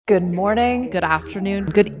Good morning, good afternoon,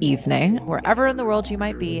 good evening, wherever in the world you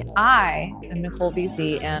might be. I am Nicole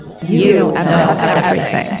BC, and you know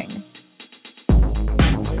everything.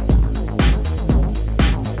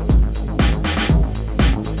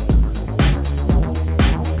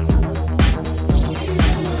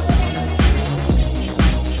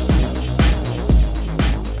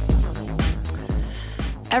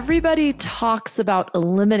 Everybody talks about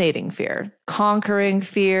eliminating fear, conquering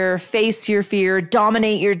fear, face your fear,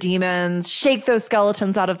 dominate your demons, shake those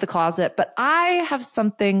skeletons out of the closet. But I have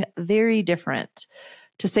something very different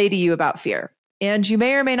to say to you about fear. And you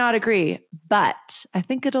may or may not agree, but I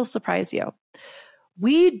think it'll surprise you.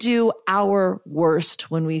 We do our worst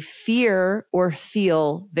when we fear or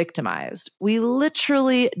feel victimized. We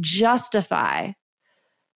literally justify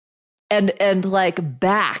and like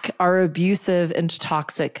back our abusive and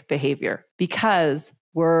toxic behavior because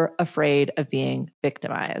we're afraid of being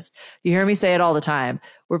victimized. You hear me say it all the time.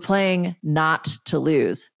 We're playing not to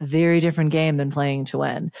lose. Very different game than playing to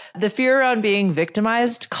win. The fear around being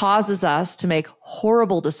victimized causes us to make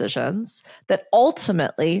horrible decisions that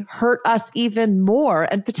ultimately hurt us even more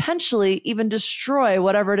and potentially even destroy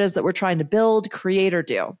whatever it is that we're trying to build, create, or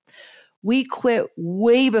do. We quit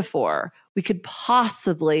way before we could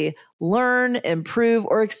possibly learn, improve,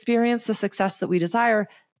 or experience the success that we desire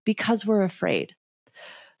because we're afraid.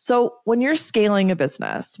 So when you're scaling a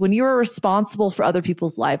business, when you are responsible for other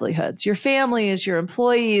people's livelihoods, your families, your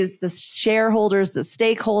employees, the shareholders, the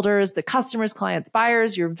stakeholders, the customers, clients,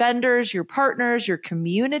 buyers, your vendors, your partners, your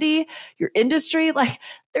community, your industry, like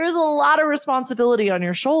there's a lot of responsibility on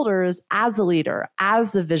your shoulders as a leader,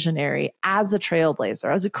 as a visionary, as a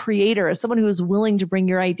trailblazer, as a creator, as someone who is willing to bring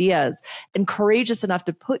your ideas and courageous enough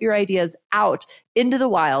to put your ideas out into the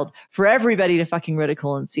wild for everybody to fucking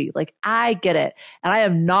ridicule and see. Like, I get it. And I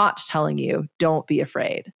am not telling you, don't be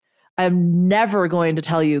afraid. I'm never going to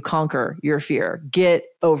tell you, conquer your fear. Get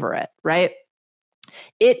over it, right?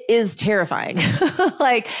 It is terrifying.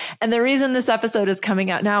 And the reason this episode is coming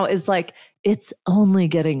out now is like, it's only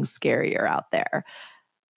getting scarier out there.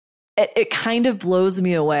 It kind of blows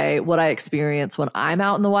me away what I experience when I'm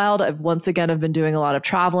out in the wild. I've been doing a lot of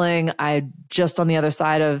traveling. I just on the other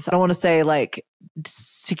side of, I don't want to say like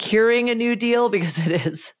securing a new deal because it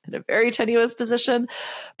is in a very tenuous position,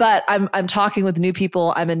 but I'm talking with new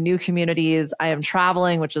people. I'm in new communities. I am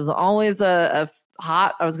traveling, which is always a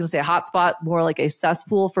hot spot, more like a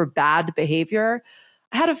cesspool for bad behavior.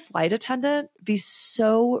 I had a flight attendant be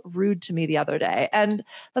so rude to me the other day. And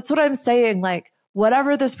that's what I'm saying. Like,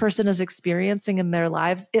 whatever this person is experiencing in their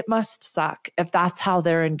lives, it must suck if that's how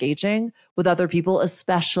they're engaging with other people,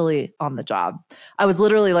 especially on the job. I was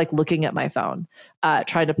literally like looking at my phone,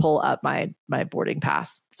 trying to pull up my boarding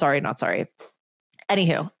pass. Sorry, not sorry.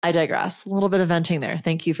 Anywho, I digress. A little bit of venting there.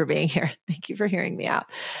 Thank you for being here. Thank you for hearing me out.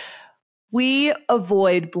 We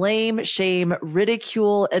avoid blame, shame,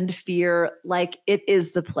 ridicule, and fear like it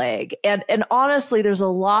is the plague. And honestly, there's a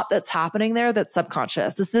lot that's happening there that's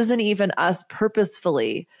subconscious. This isn't even us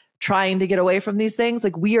purposefully trying to get away from these things.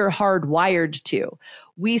 Like, we are hardwired to.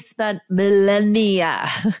 We spent millennia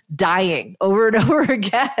dying over and over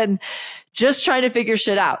again, just trying to figure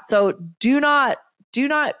shit out. So do not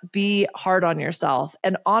be hard on yourself.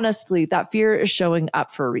 And honestly, that fear is showing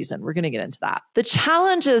up for a reason. We're going to get into that. The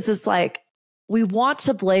challenge is like, we want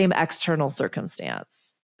to blame external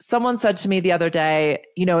circumstance. Someone said to me the other day,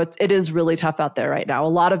 it is really tough out there right now. A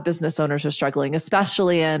lot of business owners are struggling,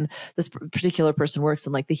 especially in this particular person works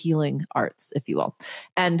in like the healing arts, if you will.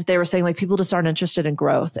 And they were saying like, people just aren't interested in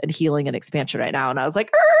growth and healing and expansion right now. And I was like,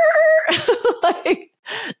 like,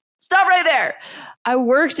 stop right there. I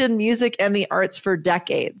worked in music and the arts for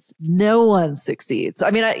decades. No one succeeds.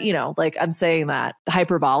 I mean, I'm saying that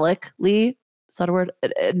hyperbolically. Is that a word?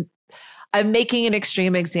 I'm making an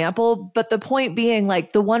extreme example, but the point being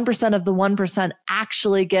like the 1% of the 1%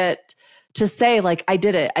 actually get to say like, I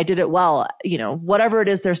did it well, whatever it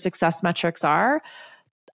is their success metrics are.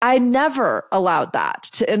 I never allowed that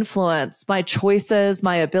to influence my choices,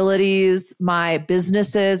 my abilities, my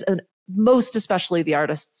businesses, and most especially the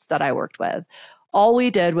artists that I worked with. All we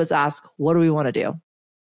did was ask, what do we want to do?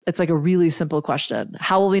 It's like a really simple question.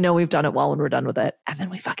 How will we know we've done it well when we're done with it? And then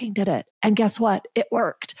we fucking did it. And guess what? It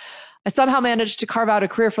worked. I somehow managed to carve out a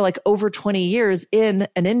career for like over 20 years in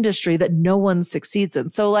an industry that no one succeeds in.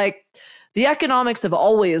 So like the economics have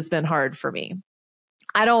always been hard for me.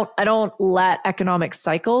 I don't let economic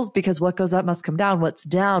cycles, because what goes up must come down. What's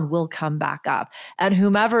down will come back up. And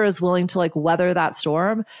whomever is willing to like weather that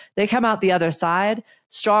storm, they come out the other side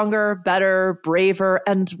stronger, better, braver,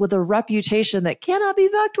 and with a reputation that cannot be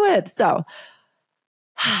fucked with. So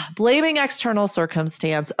Blaming external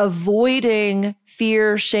circumstance, avoiding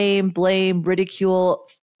fear, shame, blame, ridicule,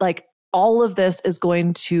 like all of this is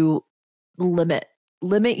going to limit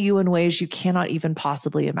you in ways you cannot even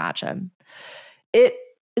possibly imagine. It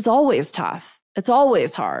is always tough. It's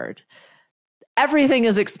always hard. Everything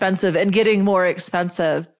is expensive and getting more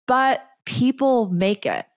expensive, but people make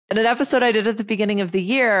it. In an episode I did at the beginning of the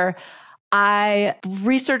year, I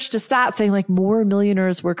researched a stat saying like more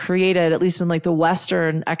millionaires were created, at least in like the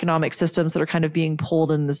Western economic systems that are kind of being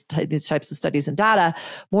pulled in these types of studies and data.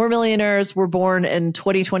 More millionaires were born in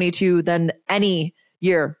 2022 than any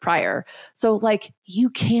year prior. So like you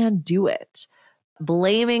can do it.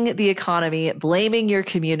 Blaming the economy, blaming your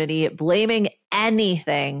community, blaming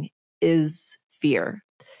anything is fear.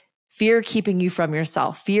 Fear keeping you from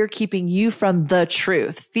yourself, fear keeping you from the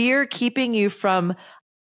truth, fear keeping you from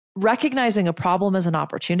recognizing a problem as an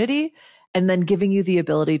opportunity and then giving you the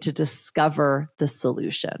ability to discover the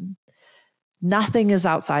solution. Nothing is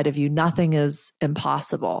outside of you. Nothing is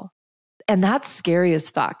impossible. And that's scary as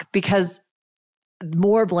fuck because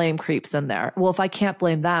more blame creeps in there. Well, if I can't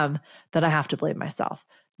blame them, then I have to blame myself.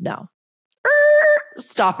 No.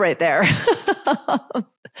 Stop right there.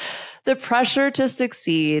 The pressure to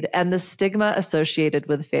succeed and the stigma associated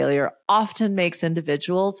with failure often makes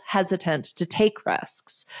individuals hesitant to take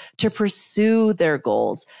risks, to pursue their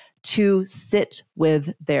goals, to sit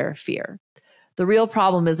with their fear. The real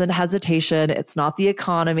problem isn't hesitation. It's not the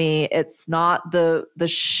economy. It's not the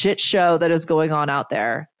shit show that is going on out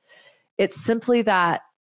there. It's simply that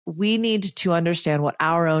we need to understand what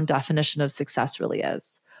our own definition of success really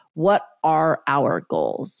is. What are our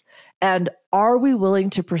goals? And are we willing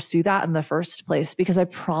to pursue that in the first place? Because I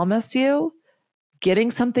promise you,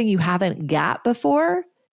 getting something you haven't got before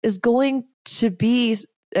is going to be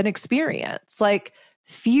an experience. Like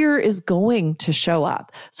fear is going to show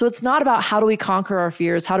up. So it's not about how do we conquer our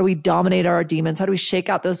fears? How do we dominate our demons? How do we shake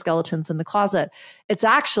out those skeletons in the closet? It's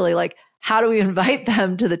actually like, how do we invite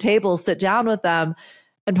them to the table, sit down with them,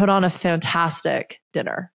 and put on a fantastic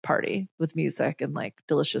dinner party with music and like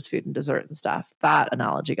delicious food and dessert and stuff. That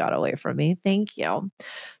analogy got away from me. Thank you.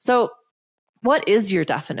 So what is your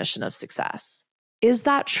definition of success? Is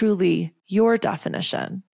that truly your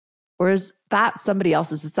definition? Or is that somebody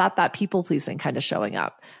else's? Is that people pleasing kind of showing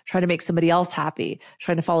up, trying to make somebody else happy,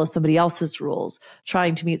 trying to follow somebody else's rules,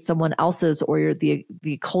 trying to meet someone else's or the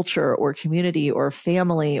culture or community or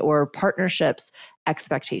family or partnerships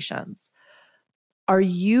expectations? Are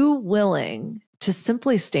you willing to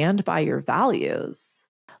simply stand by your values,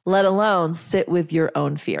 let alone sit with your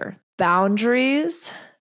own fear? Boundaries,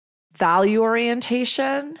 value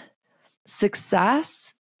orientation,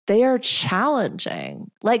 success, they are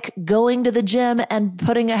challenging. Like going to the gym and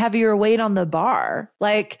putting a heavier weight on the bar,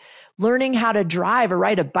 like learning how to drive or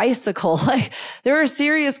ride a bicycle. Like there are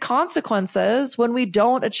serious consequences when we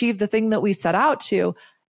don't achieve the thing that we set out to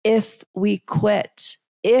if we quit.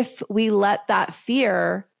 If we let that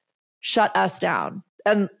fear shut us down.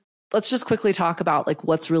 And let's just quickly talk about like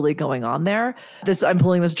what's really going on there. I'm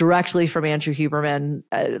pulling this directly from Andrew Huberman.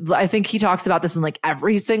 I think he talks about this in like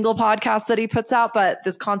every single podcast that he puts out, but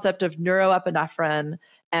this concept of neuroepinephrine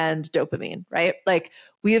and dopamine, right? Like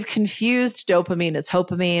we have confused dopamine as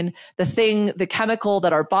hopamine, the chemical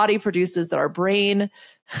that our body produces, that our brain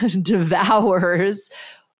devours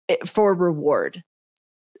for reward.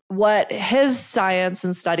 What his science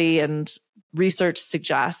and study and research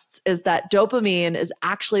suggests is that dopamine is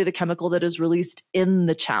actually the chemical that is released in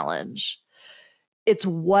the challenge. It's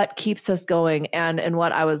what keeps us going. And in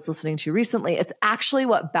what I was listening to recently, it's actually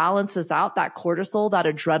what balances out that cortisol, that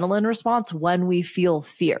adrenaline response when we feel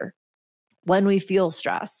fear, when we feel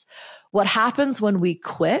stress. What happens when we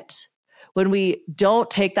quit, when we don't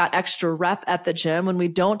take that extra rep at the gym, when we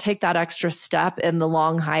don't take that extra step in the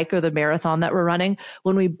long hike or the marathon that we're running,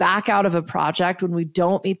 when we back out of a project, when we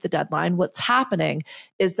don't meet the deadline, what's happening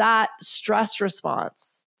is that stress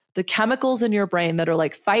response, the chemicals in your brain that are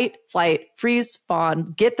like fight, flight, freeze,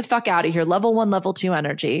 fawn, get the fuck out of here, level 1, level 2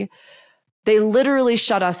 energy, they literally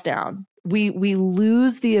shut us down. We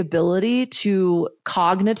lose the ability to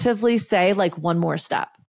cognitively say like one more step,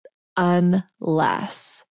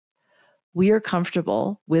 unless we are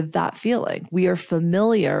comfortable with that feeling. We are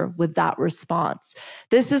familiar with that response.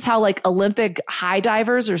 This is how like Olympic high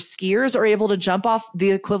divers or skiers are able to jump off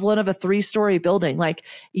the equivalent of a 3-story building. Like,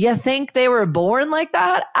 you think they were born like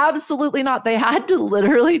that? Absolutely not. They had to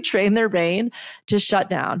literally train their brain to shut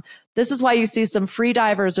down. This is why you see some free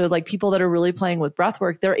divers or like people that are really playing with breath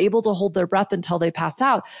work. They're able to hold their breath until they pass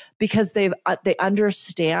out because they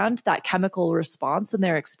understand that chemical response in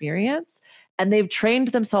their experience. and they've trained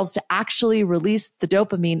themselves to actually release the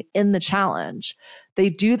dopamine in the challenge. They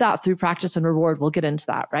do that through practice and reward. We'll get into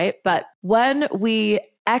that, right? But when we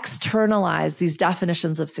externalize these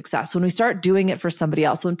definitions of success, when we start doing it for somebody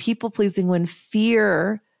else, when people pleasing, when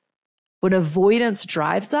fear, when avoidance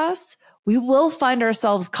drives us, we will find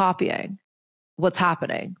ourselves copying what's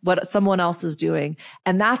happening, what someone else is doing.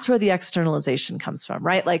 And that's where the externalization comes from,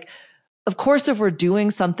 right? Like, of course, if we're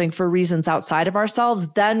doing something for reasons outside of ourselves,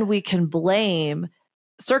 then we can blame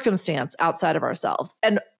circumstance outside of ourselves.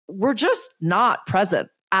 And we're just not present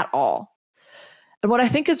at all. And what I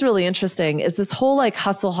think is really interesting is this whole like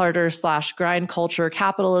hustle harder / grind culture,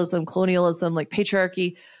 capitalism, colonialism, like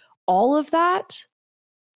patriarchy, all of that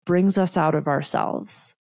brings us out of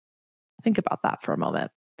ourselves. Think about that for a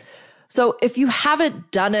moment. So if you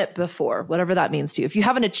haven't done it before, whatever that means to you, if you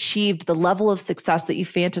haven't achieved the level of success that you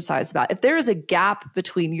fantasize about, if there is a gap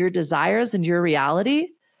between your desires and your reality,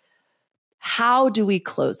 how do we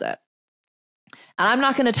close it? And I'm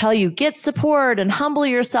not going to tell you, get support and humble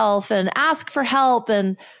yourself and ask for help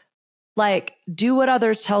and like do what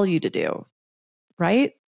others tell you to do,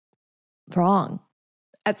 right? Wrong.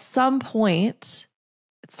 At some point,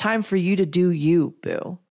 it's time for you to do you,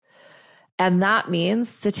 boo. And that means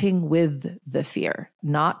sitting with the fear,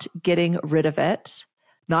 not getting rid of it,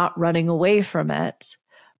 not running away from it,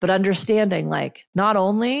 but understanding like, not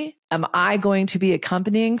only am I going to be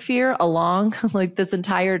accompanying fear along like this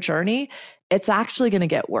entire journey, it's actually going to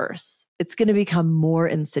get worse. It's going to become more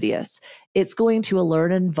insidious. It's going to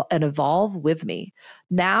learn and evolve with me.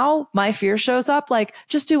 Now my fear shows up like,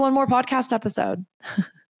 just do one more podcast episode.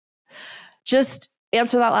 Just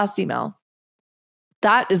answer that last email.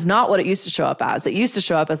 That is not what it used to show up as. It used to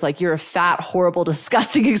show up as like, you're a fat, horrible,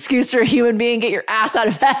 disgusting excuse for a human being. Get your ass out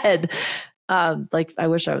of bed. Like, I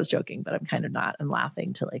wish I was joking, but I'm kind of not. I'm laughing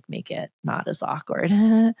to like make it not as awkward.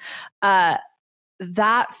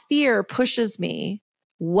 That fear pushes me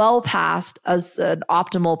well past as an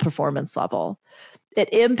optimal performance level. It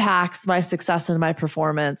impacts my success and my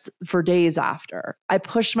performance for days after. I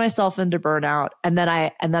push myself into burnout and then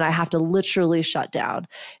I have to literally shut down.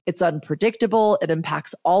 It's unpredictable. It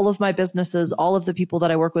impacts all of my businesses, all of the people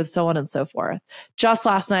that I work with, so on and so forth. Just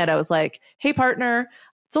last night, I was like, hey, partner,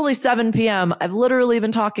 it's only 7 p.m. I've literally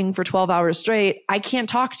been talking for 12 hours straight. I can't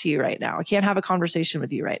talk to you right now. I can't have a conversation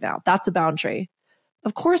with you right now. That's a boundary.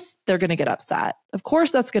 Of course, they're going to get upset. Of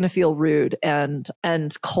course, that's going to feel rude and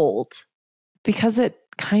cold. Because it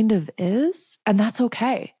kind of is, and that's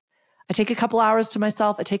okay. I take a couple hours to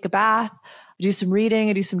myself. I take a bath, I do some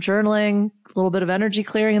reading, I do some journaling, a little bit of energy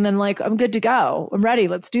clearing, and then like, I'm good to go. I'm ready.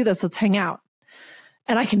 Let's do this. Let's hang out.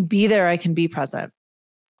 And I can be there. I can be present.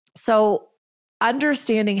 So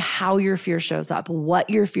understanding how your fear shows up,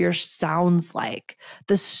 what your fear sounds like,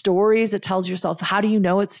 the stories it tells yourself. How do you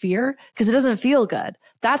know it's fear? Because it doesn't feel good.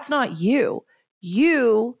 That's not you.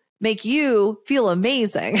 You make you feel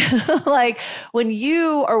amazing. Like when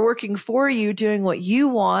you are working for you, doing what you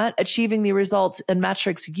want, achieving the results and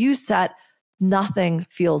metrics you set, nothing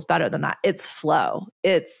feels better than that. It's flow.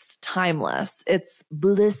 It's timeless. It's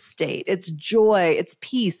bliss state. It's joy. It's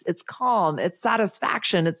peace. It's calm. It's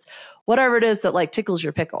satisfaction. It's whatever it is that like tickles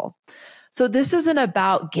your pickle. So this isn't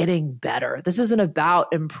about getting better. This isn't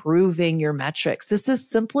about improving your metrics. This is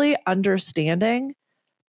simply understanding,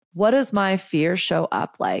 what does my fear show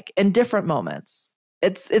up like in different moments?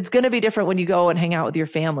 It's going to be different when you go and hang out with your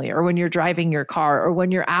family, or when you're driving your car, or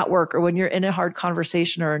when you're at work, or when you're in a hard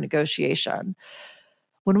conversation or a negotiation.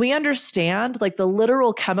 When we understand like the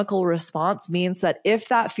literal chemical response means that if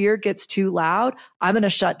that fear gets too loud, I'm going to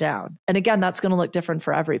shut down. And again, that's going to look different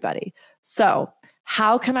for everybody. So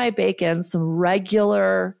how can I bake in some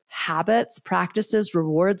regular habits, practices,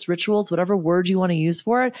 rewards, rituals, whatever word you want to use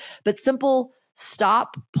for it, but simple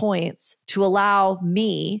stop points to allow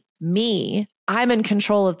me, I'm in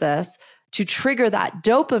control of this, to trigger that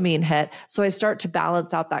dopamine hit. So I start to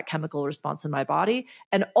balance out that chemical response in my body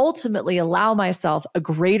and ultimately allow myself a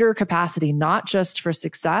greater capacity, not just for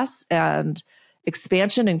success and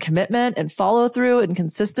expansion and commitment and follow through and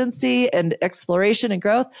consistency and exploration and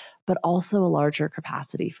growth, but also a larger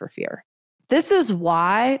capacity for fear. This is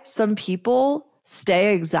why some people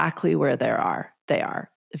stay exactly where they are.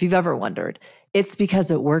 If you've ever wondered, it's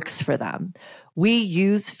because it works for them. We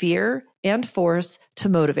use fear and force to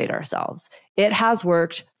motivate ourselves. It has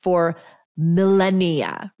worked for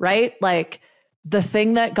millennia, right? Like the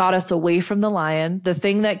thing that got us away from the lion, the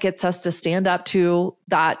thing that gets us to stand up to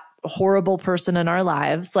that horrible person in our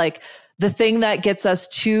lives, like the thing that gets us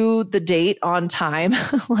to the date on time,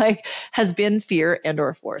 like has been fear and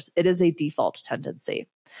or force. It is a default tendency.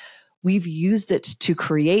 we've used it to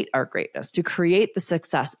create our greatness, to create the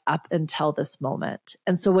success up until this moment.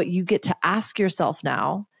 And so what you get to ask yourself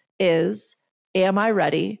now is, am I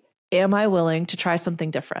ready? Am I willing to try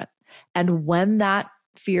something different? And when that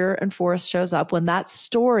fear and force shows up, when that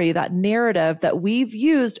story, that narrative that we've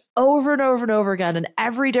used over and over and over again in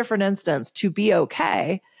every different instance to be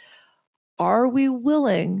okay, are we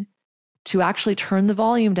willing to actually turn the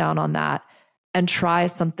volume down on that and try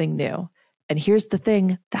something new? And here's the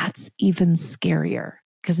thing, that's even scarier,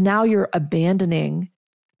 because now you're abandoning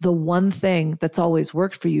the one thing that's always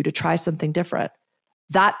worked for you to try something different.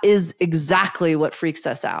 That is exactly what freaks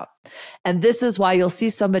us out. And this is why you'll see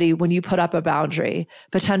somebody, when you put up a boundary,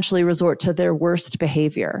 potentially resort to their worst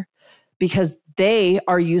behavior, because they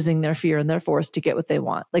are using their fear and their force to get what they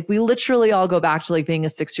want. Like, we literally all go back to like being a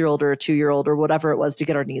 6-year-old or a 2-year-old or whatever it was to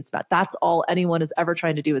get our needs met. That's all anyone is ever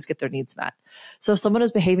trying to do, is get their needs met. So if someone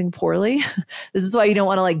is behaving poorly, this is why you don't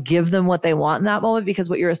want to like give them what they want in that moment, because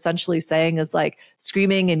what you're essentially saying is like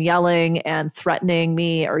screaming and yelling and threatening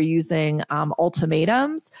me or using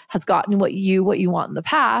ultimatums has gotten what you want in the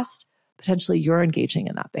past. Potentially you're engaging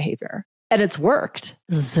in that behavior. And it's worked.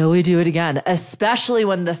 So we do it again, especially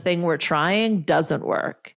when the thing we're trying doesn't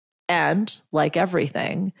work. And like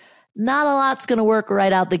everything, not a lot's going to work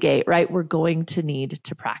right out the gate, right? We're going to need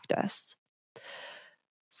to practice.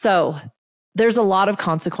 So there's a lot of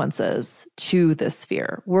consequences to this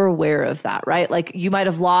fear. We're aware of that, right? Like, you might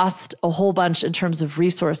have lost a whole bunch in terms of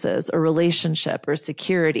resources or relationship or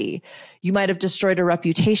security. You might have destroyed a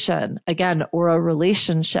reputation, again, or a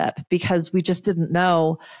relationship, because we just didn't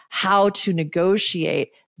know how to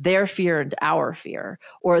negotiate their fear and our fear,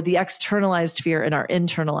 or the externalized fear and our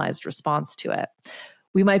internalized response to it.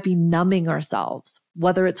 We might be numbing ourselves,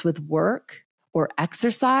 whether it's with work or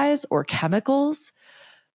exercise or chemicals.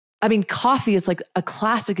 I mean, coffee is like a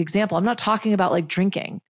classic example. I'm not talking about like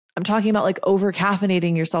drinking. I'm talking about like over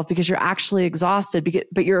caffeinating yourself because you're actually exhausted,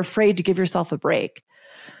 but you're afraid to give yourself a break.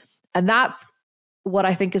 And that's what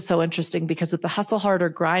I think is so interesting, because with the hustle harder,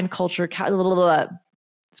 grind culture,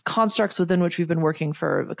 constructs within which we've been working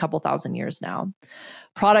for a couple thousand years now,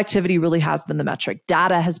 productivity really has been the metric.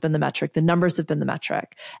 Data has been the metric. The numbers have been the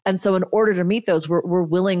metric. And so in order to meet those, we're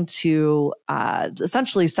willing to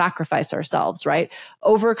essentially sacrifice ourselves, right?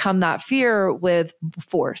 Overcome that fear with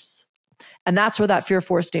force. And that's where that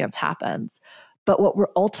fear-force dance happens. But what we're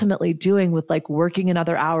ultimately doing with like working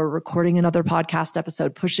another hour, recording another podcast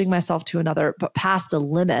episode, pushing myself to another, but past a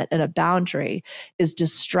limit and a boundary, is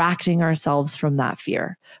distracting ourselves from that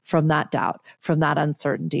fear, from that doubt, from that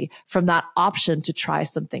uncertainty, from that option to try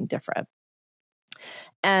something different.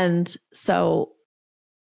 And so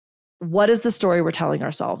what is the story we're telling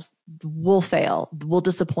ourselves? We'll fail. We'll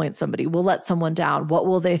disappoint somebody. We'll let someone down. What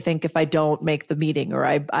will they think if I don't make the meeting or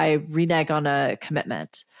I renege on a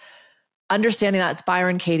commitment? Understanding that, it's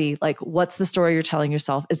Byron Katie, like, what's the story you're telling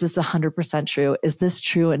yourself? Is this 100% true? Is this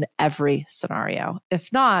true in every scenario?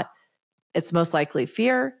 If not, it's most likely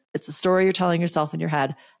fear. It's a story you're telling yourself in your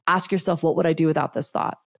head. Ask yourself, what would I do without this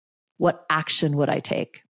thought? What action would I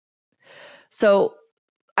take? So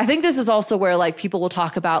I think this is also where like people will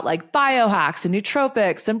talk about like biohacks and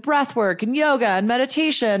nootropics and breath work and yoga and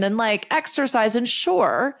meditation and like exercise. And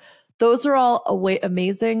sure, those are all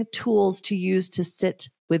amazing tools to use to sit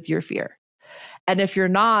with your fear. And if you're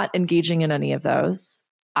not engaging in any of those,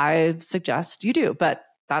 I suggest you do, but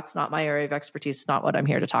that's not my area of expertise. It's not what I'm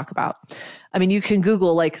here to talk about. I mean, you can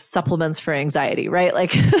Google like supplements for anxiety, right?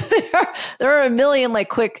 Like there are a million like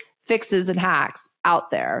quick fixes and hacks out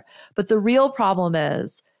there. But the real problem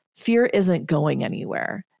is fear isn't going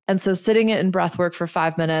anywhere. And so sitting in breath work for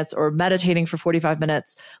 5 minutes or meditating for 45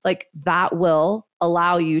 minutes, like that will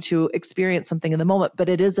allow you to experience something in the moment, but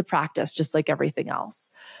it is a practice just like everything else.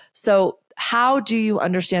 So how do you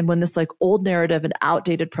understand when this like old narrative and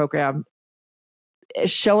outdated program is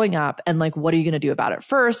showing up, and like, what are you going to do about it?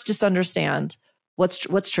 First, just understand what's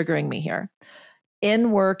triggering me here.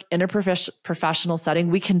 In work, in a professional setting,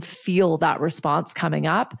 we can feel that response coming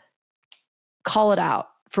up. Call it out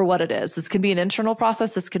for what it is. This can be an internal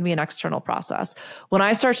process. This can be an external process. When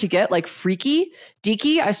I start to get like freaky,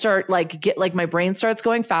 deaky, I start like my brain starts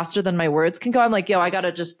going faster than my words can go. I'm like, yo, I got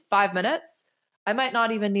to just 5 minutes. I might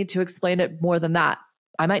not even need to explain it more than that.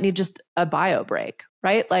 I might need just a bio break,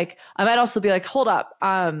 right? Like I might also be like, hold up.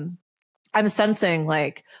 I'm sensing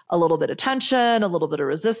like a little bit of tension, a little bit of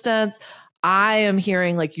resistance. I am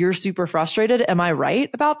hearing like, you're super frustrated. Am I right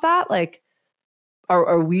about that? Like,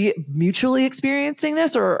 are we mutually experiencing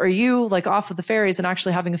this, or are you like off of the fairies and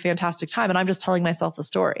actually having a fantastic time and I'm just telling myself a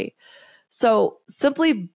story? So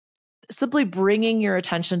simply bringing your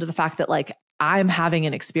attention to the fact that like, I'm having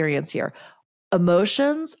an experience here.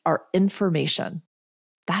 Emotions are information.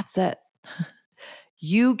 That's it.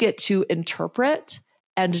 You get to interpret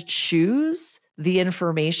and choose the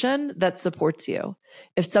information that supports you.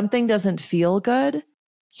 If something doesn't feel good,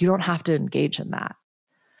 you don't have to engage in that.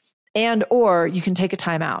 And or you can take a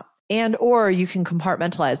time out. And or you can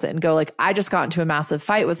compartmentalize it and go like, I just got into a massive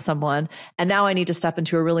fight with someone and now I need to step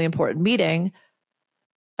into a really important meeting.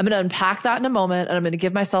 I'm going to unpack that in a moment and I'm going to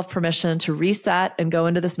give myself permission to reset and go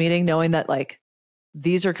into this meeting knowing that like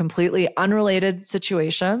these are completely unrelated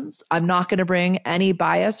situations. I'm not going to bring any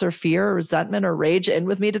bias or fear or resentment or rage in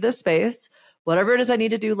with me to this space. Whatever it is I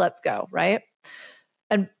need to do, let's go, right?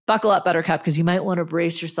 And buckle up, Buttercup, because you might want to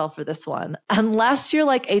brace yourself for this one. Unless you're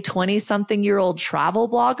like a 20-something-year-old travel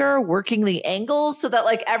blogger working the angles so that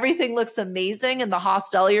like everything looks amazing in the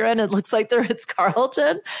hostel you're in, it looks like they're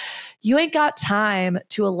Ritz-Carlton. You ain't got time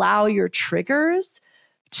to allow your triggers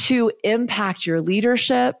to impact your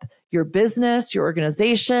leadership, your business, your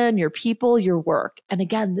organization, your people, your work. And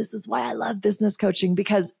again, this is why I love business coaching,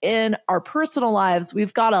 because in our personal lives,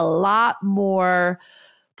 we've got a lot more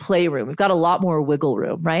playroom. We've got a lot more wiggle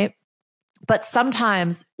room, right? But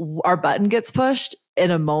sometimes our button gets pushed in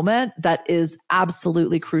a moment that is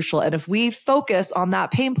absolutely crucial. And if we focus on that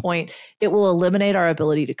pain point, it will eliminate our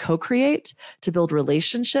ability to co-create, to build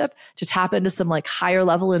relationship, to tap into some like higher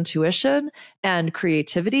level intuition and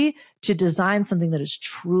creativity to design something that is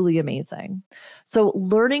truly amazing. So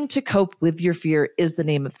learning to cope with your fear is the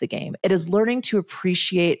name of the game. It is learning to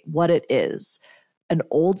appreciate what it is. An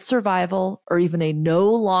old survival or even a no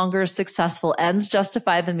longer successful ends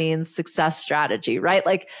justify the means success strategy, right?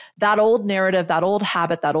 Like that old narrative, that old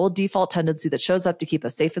habit, that old default tendency that shows up to keep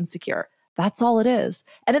us safe and secure. That's all it is.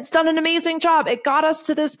 And it's done an amazing job. It got us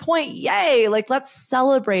to this point. Yay. Like let's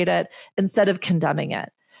celebrate it instead of condemning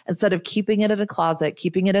it, instead of keeping it in a closet,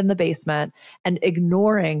 keeping it in the basement and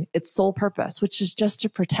ignoring its sole purpose, which is just to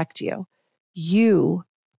protect you. You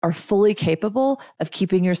are fully capable of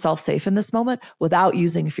keeping yourself safe in this moment without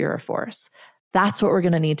using fear or force. That's what we're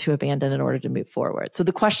going to need to abandon in order to move forward. So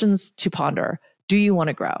the questions to ponder: do you want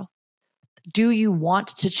to grow? Do you want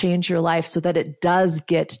to change your life so that it does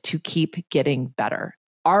get to keep getting better?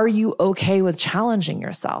 Are you okay with challenging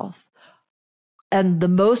yourself? And the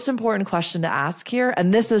most important question to ask here,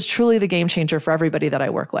 and this is truly the game changer for everybody that I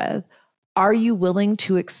work with, are you willing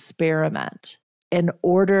to experiment in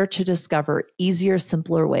order to discover easier,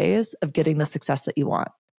 simpler ways of getting the success that you want?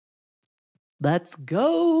 Let's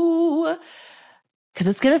go. Because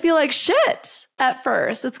it's going to feel like shit at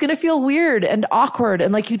first. It's going to feel weird and awkward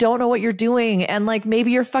and like you don't know what you're doing and like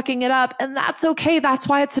maybe you're fucking it up. And that's okay. That's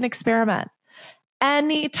why it's an experiment.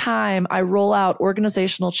 Anytime I roll out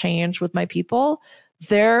organizational change with my people,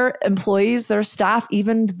 their employees, their staff,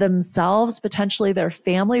 even themselves, potentially their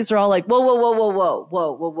families are all like, whoa, whoa, whoa, whoa, whoa,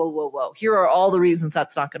 whoa, whoa, whoa, whoa, whoa. Here are all the reasons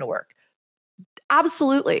that's not going to work.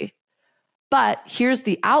 Absolutely. But here's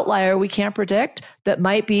the outlier we can't predict that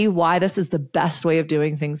might be why this is the best way of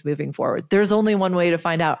doing things moving forward. There's only one way to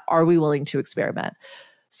find out, are we willing to experiment?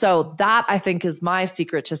 So that I think is my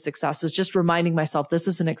secret to success, is just reminding myself this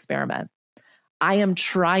is an experiment. I am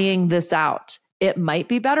trying this out. It might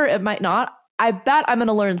be better. It might not. I bet I'm going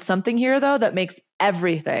to learn something here, though, that makes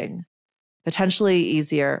everything potentially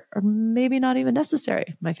easier or maybe not even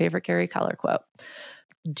necessary. My favorite Gary Keller quote.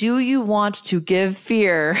 Do you want to give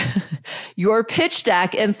fear your pitch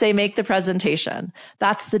deck and say, make the presentation?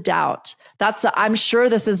 That's the doubt. That's the, I'm sure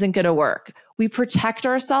this isn't going to work. We protect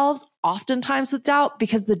ourselves oftentimes with doubt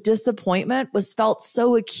because the disappointment was felt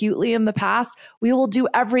so acutely in the past. We will do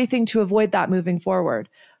everything to avoid that moving forward.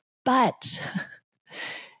 But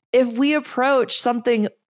if we approach something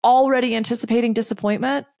already anticipating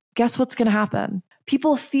disappointment, guess what's going to happen?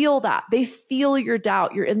 People feel that. They feel your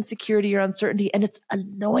doubt, your insecurity, your uncertainty, and it's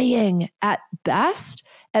annoying at best,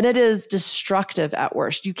 and it is destructive at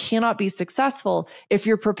worst. You cannot be successful if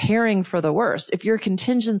you're preparing for the worst, if you're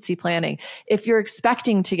contingency planning, if you're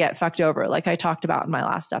expecting to get fucked over, like I talked about in my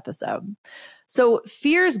last episode. So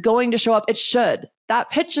fear is going to show up. It should. That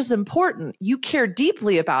pitch is important. You care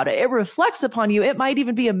deeply about it. It reflects upon you. It might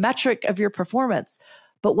even be a metric of your performance.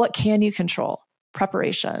 But what can you control?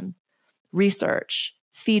 Preparation, research,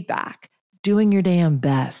 feedback, doing your damn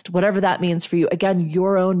best, whatever that means for you. Again,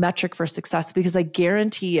 your own metric for success, because I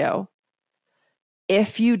guarantee you,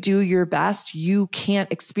 if you do your best, you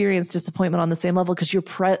can't experience disappointment on the same level because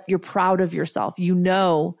you're proud of yourself. You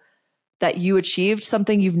know that you achieved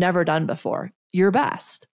something you've never done before, your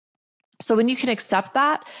best. So when you can accept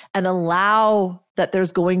that and allow that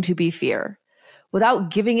there's going to be fear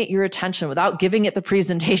without giving it your attention, without giving it the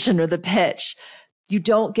presentation or the pitch, You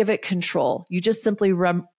don't give it control. You just simply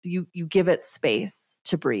you give it space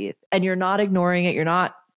to breathe, and you're not ignoring it. You're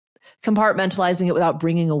not compartmentalizing it without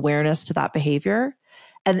bringing awareness to that behavior.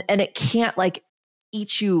 And it can't like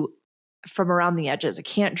eat you from around the edges. It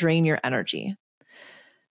can't drain your energy.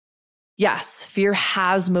 Yes, fear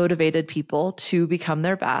has motivated people to become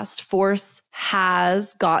their best. Force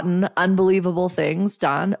has gotten unbelievable things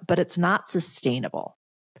done, but it's not sustainable.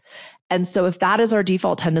 And so if that is our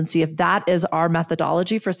default tendency, if that is our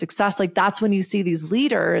methodology for success, like that's when you see these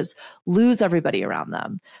leaders lose everybody around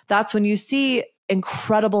them. That's when you see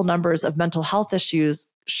incredible numbers of mental health issues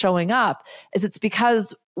showing up, is it's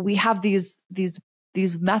because we have these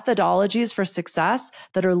methodologies for success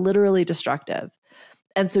that are literally destructive.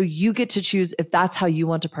 And so you get to choose if that's how you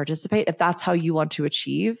want to participate, if that's how you want to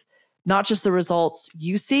achieve, not just the results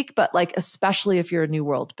you seek, but like, especially if you're a new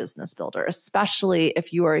world business builder, especially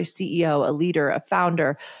if you are a CEO, a leader, a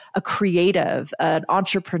founder, a creative, an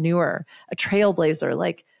entrepreneur, a trailblazer,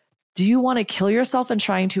 like, do you want to kill yourself in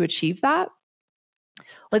trying to achieve that?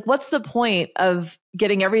 Like, what's the point of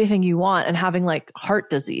getting everything you want and having like heart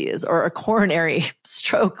disease or a coronary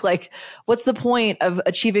stroke? Like, what's the point of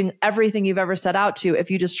achieving everything you've ever set out to if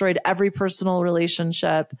you destroyed every personal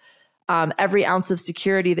relationship, every ounce of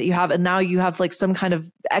security that you have, and now you have like some kind of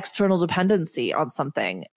external dependency on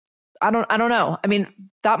something? I don't know. I mean,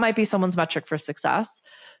 that might be someone's metric for success.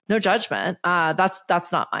 No judgment. That's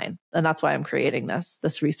not mine, and that's why I'm creating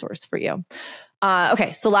this resource for you.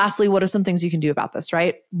 Okay, so lastly, what are some things you can do about this,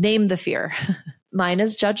 right? Name the fear. Mine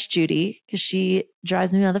is Judge Judy, because she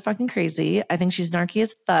drives me motherfucking crazy. I think she's narky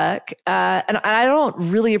as fuck. And I don't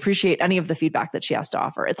really appreciate any of the feedback that she has to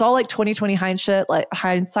offer. It's all like 2020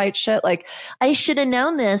 hindsight shit. Like, I should have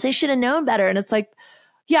known this. I should have known better. And it's like,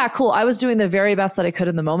 yeah, cool. I was doing the very best that I could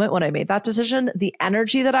in the moment when I made that decision. The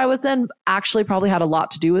energy that I was in actually probably had a lot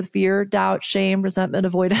to do with fear, doubt, shame, resentment,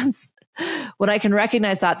 avoidance. When I can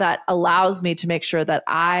recognize that allows me to make sure that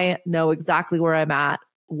I know exactly where I'm at,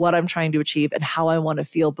 what I'm trying to achieve, and how I want to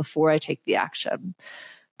feel before I take the action.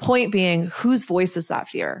 Point being, whose voice is that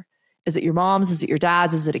fear? Is it your mom's? Is it your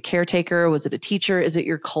dad's? Is it a caretaker? Was it a teacher? Is it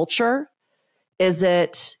your culture? Is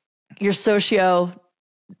it your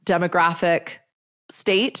socio-demographic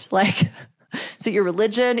state? Like, is it your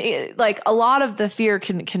religion? Like, a lot of the fear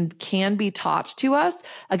can be taught to us.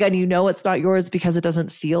 Again, it's not yours because it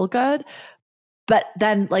doesn't feel good, but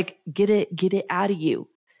then like get it out of you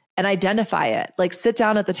and identify it. Like, sit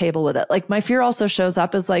down at the table with it. Like, my fear also shows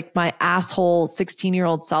up as like my asshole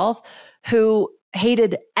 16-year-old self who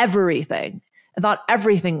hated everything and thought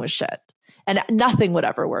everything was shit and nothing would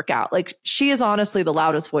ever work out. Like, she is honestly the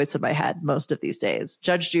loudest voice in my head most of these days.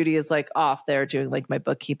 Judge Judy is like off there doing like my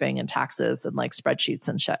bookkeeping and taxes and like spreadsheets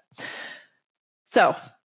and shit. So,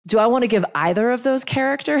 do I want to give either of those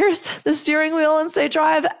characters the steering wheel and say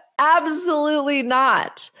drive? Absolutely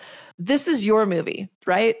not. This is your movie,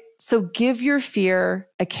 right? So give your fear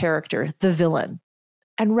a character, the villain,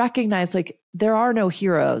 and recognize like there are no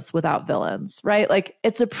heroes without villains, right? Like,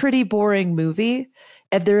 it's a pretty boring movie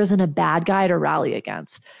if there isn't a bad guy to rally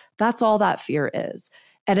against. That's all that fear is.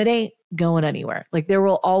 And it ain't going anywhere. Like, there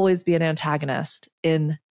will always be an antagonist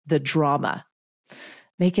in the drama.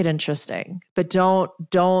 Make it interesting, but don't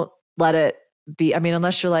let it be. I mean,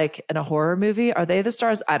 unless you're like in a horror movie, are they the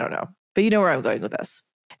stars? I don't know, but you know where I'm going with this.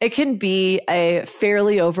 It can be a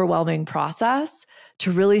fairly overwhelming process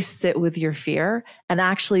to really sit with your fear and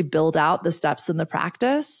actually build out the steps in the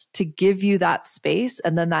practice to give you that space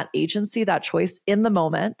and then that agency, that choice in the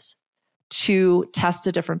moment to test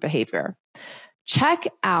a different behavior. Check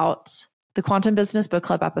out the Quantum Business Book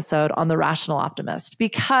Club episode on the Rational Optimist,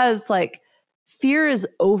 because like, fear is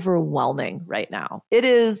overwhelming right now. It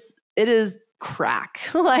is crack.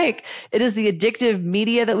 Like, it is the addictive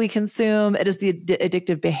media that we consume. It is the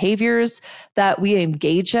addictive behaviors that we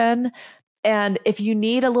engage in. And if you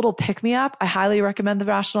need a little pick-me-up, I highly recommend the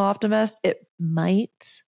Rational Optimist. It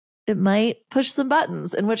might push some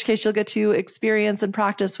buttons, in which case you'll get to experience and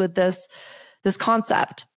practice with this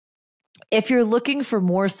concept. If you're looking for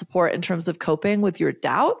more support in terms of coping with your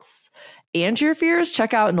doubts and your fears,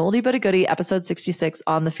 check out an oldie but a goodie, episode 66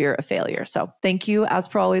 on the fear of failure. So thank you, as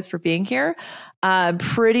per always, for being here. I'm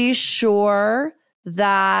pretty sure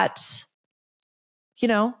that,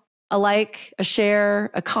 a like, a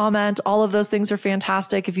share, a comment, all of those things are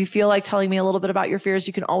fantastic. If you feel like telling me a little bit about your fears,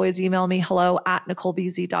 you can always email me,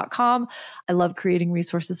 hello@NicoleBZ.com. I love creating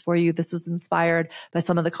resources for you. This was inspired by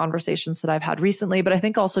some of the conversations that I've had recently, but I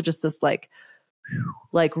think also just this like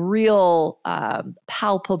real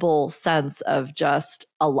palpable sense of just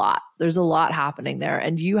a lot. There's a lot happening there,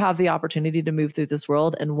 and you have the opportunity to move through this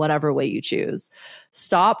world in whatever way you choose.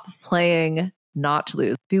 Stop playing not to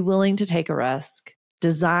lose. Be willing to take a risk.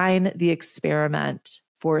 Design the experiment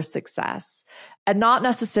for success, and not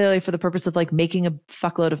necessarily for the purpose of like making a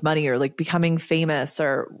fuckload of money or like becoming famous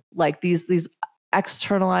or like these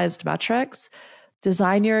externalized metrics.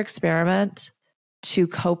 Design your experiment to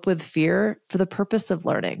cope with fear for the purpose of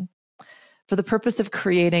learning, for the purpose of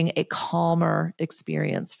creating a calmer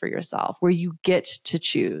experience for yourself where you get to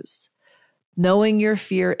choose. Knowing your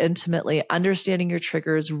fear intimately, understanding your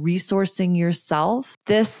triggers, resourcing yourself.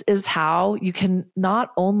 This is how you can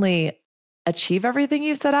not only achieve everything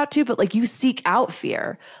you've set out to, but like you seek out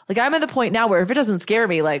fear. Like I'm at the point now where if it doesn't scare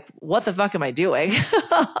me, like what the fuck am I doing?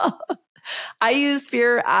 I use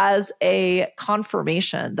fear as a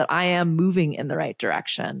confirmation that I am moving in the right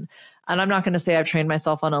direction. And I'm not going to say I've trained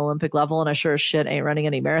myself on an Olympic level and I sure as shit ain't running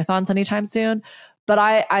any marathons anytime soon, but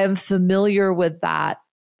I am familiar with that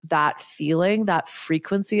feeling, that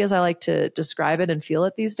frequency, as I like to describe it and feel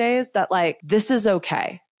it these days, that like, this is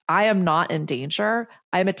okay. I am not in danger.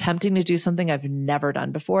 I'm attempting to do something I've never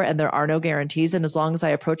done before, and there are no guarantees. And as long as I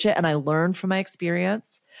approach it and I learn from my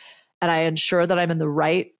experience and I ensure that I'm in the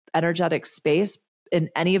right energetic space in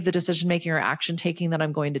any of the decision-making or action taking that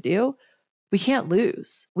I'm going to do, we can't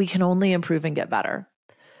lose. We can only improve and get better.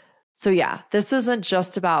 So yeah, this isn't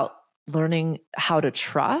just about learning how to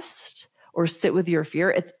trust or sit with your fear.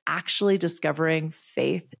 It's actually discovering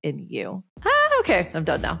faith in you. Okay, I'm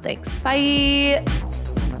done now. Thanks. Bye.